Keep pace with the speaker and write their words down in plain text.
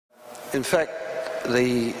In fact,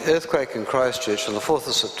 the earthquake in Christchurch on the 4th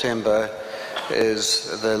of September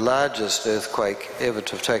is the largest earthquake ever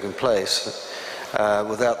to have taken place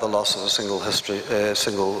without the loss of a single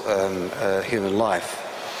human life.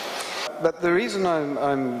 But the reason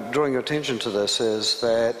I'm drawing your attention to this is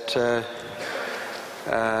that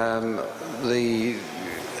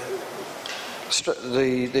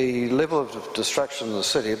the level of destruction in the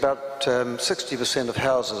city, about 60% of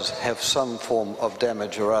houses have some form of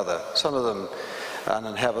damage or other. Some of them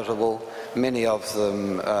uninhabitable, many of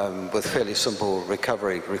them with fairly simple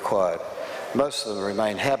recovery required. Most of them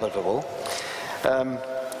remain habitable.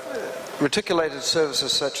 Reticulated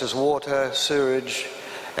services such as water, sewerage,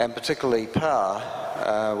 and particularly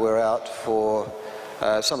power were out for,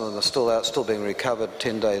 some of them are still out, still being recovered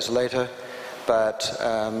 10 days later, but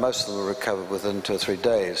most of them were recovered within 2 or 3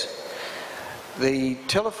 days. The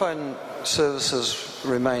telephone services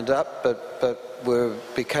remained up, but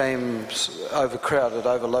became overcrowded,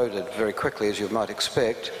 overloaded very quickly, as you might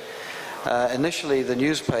expect. Initially, the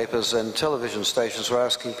newspapers and television stations were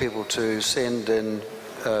asking people to send in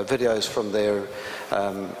videos from their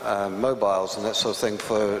mobiles and that sort of thing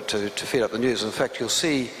to feed up the news. In fact, you'll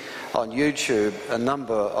see on YouTube a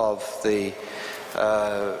number of the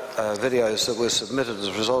videos that were submitted as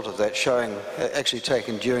a result of that, showing, actually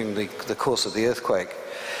taken during the course of the earthquake,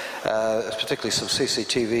 particularly some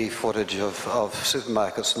CCTV footage of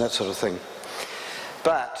supermarkets and that sort of thing.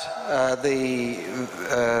 But the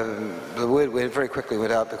word very quickly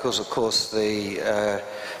went out because, of course, the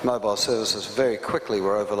mobile services very quickly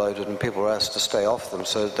were overloaded and people were asked to stay off them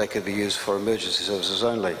so that they could be used for emergency services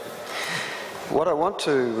only. What I want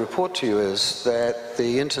to report to you is that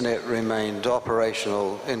the internet remained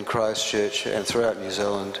operational in Christchurch and throughout New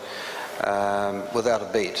Zealand without a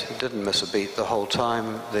beat. It didn't miss a beat the whole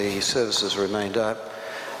time. The services remained up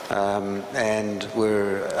and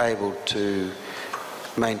we're able to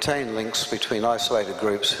maintain links between isolated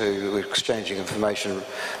groups who were exchanging information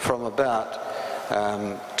from about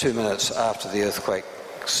 2 minutes after the earthquake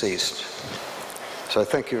ceased. So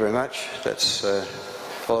thank you very much. That's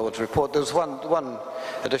all I want to report. There's one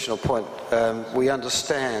additional point. We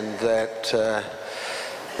understand that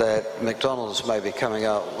McDonald's may be coming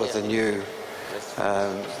out with a new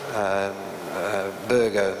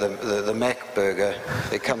burger, the Mac burger.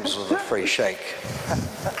 It comes with a free shake.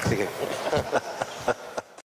 Thank you.